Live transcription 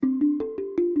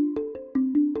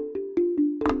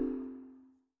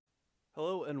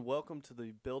everyone. Welcome to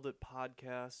the Build It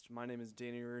podcast. My name is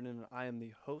Danny Reardon, and I am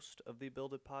the host of the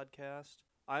Build It podcast.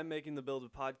 I'm making the Build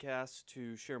It podcast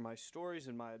to share my stories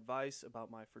and my advice about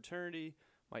my fraternity,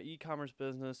 my e-commerce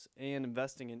business, and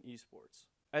investing in esports.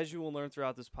 As you will learn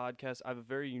throughout this podcast, I have a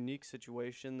very unique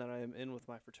situation that I am in with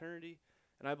my fraternity,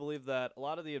 and I believe that a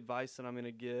lot of the advice that I'm going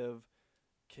to give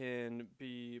can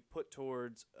be put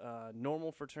towards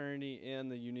normal fraternity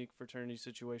and the unique fraternity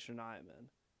situation I am in.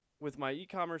 With my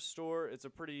e-commerce store, it's a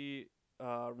pretty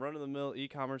run-of-the-mill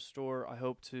e-commerce store. I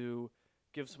hope to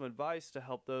give some advice to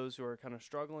help those who are kind of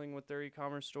struggling with their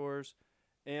e-commerce stores,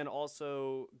 and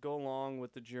also go along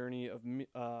with the journey of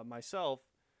myself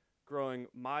growing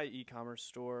my e-commerce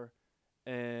store,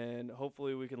 and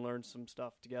hopefully we can learn some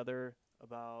stuff together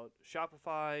about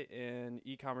Shopify and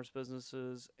e-commerce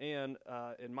businesses, and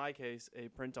in my case, a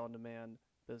print-on-demand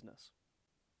business.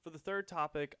 For the third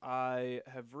topic, I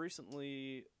have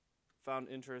recently found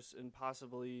interest in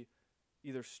possibly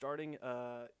either starting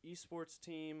a esports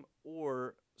team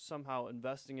or somehow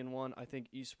investing in one. I think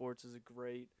esports is a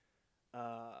great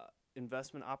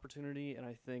investment opportunity, and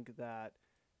I think that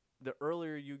the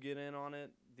earlier you get in on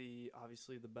it, the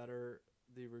better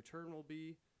the return will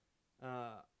be.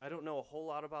 I don't know a whole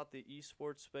lot about the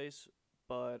esports space,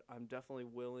 but I'm definitely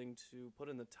willing to put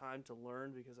in the time to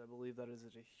learn because I believe that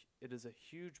it is a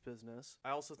huge business. I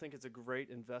also think it's a great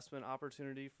investment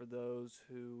opportunity for those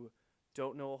who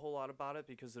don't know a whole lot about it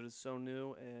because it is so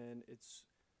new, and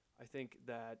I think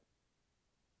that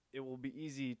it will be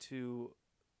easy to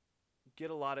get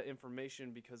a lot of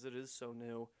information because it is so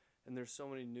new and there's so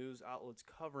many news outlets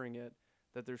covering it,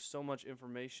 that there's so much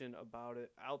information about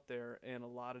it out there and a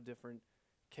lot of different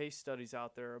case studies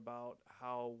out there about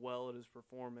how well it is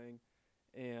performing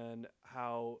and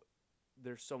how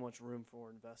there's so much room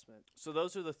for investment. So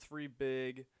those are the three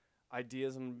big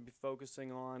ideas I'm going to be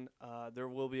focusing on. There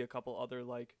will be a couple other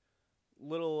like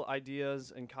little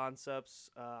ideas and concepts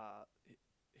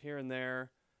here and there.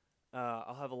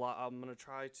 I'm going to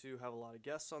try to have a lot of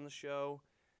guests on the show,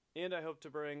 and I hope to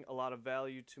bring a lot of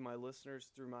value to my listeners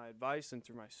through my advice and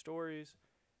through my stories.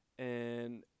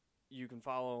 And you can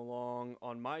follow along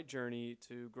on my journey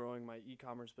to growing my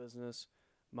e-commerce business,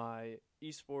 my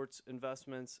esports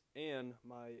investments, and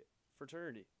my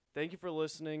fraternity. Thank you for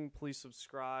listening. Please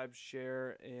subscribe,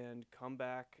 share, and come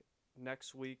back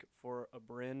next week for a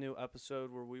brand new episode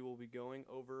where we will be going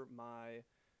over my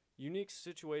unique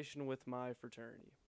situation with my fraternity.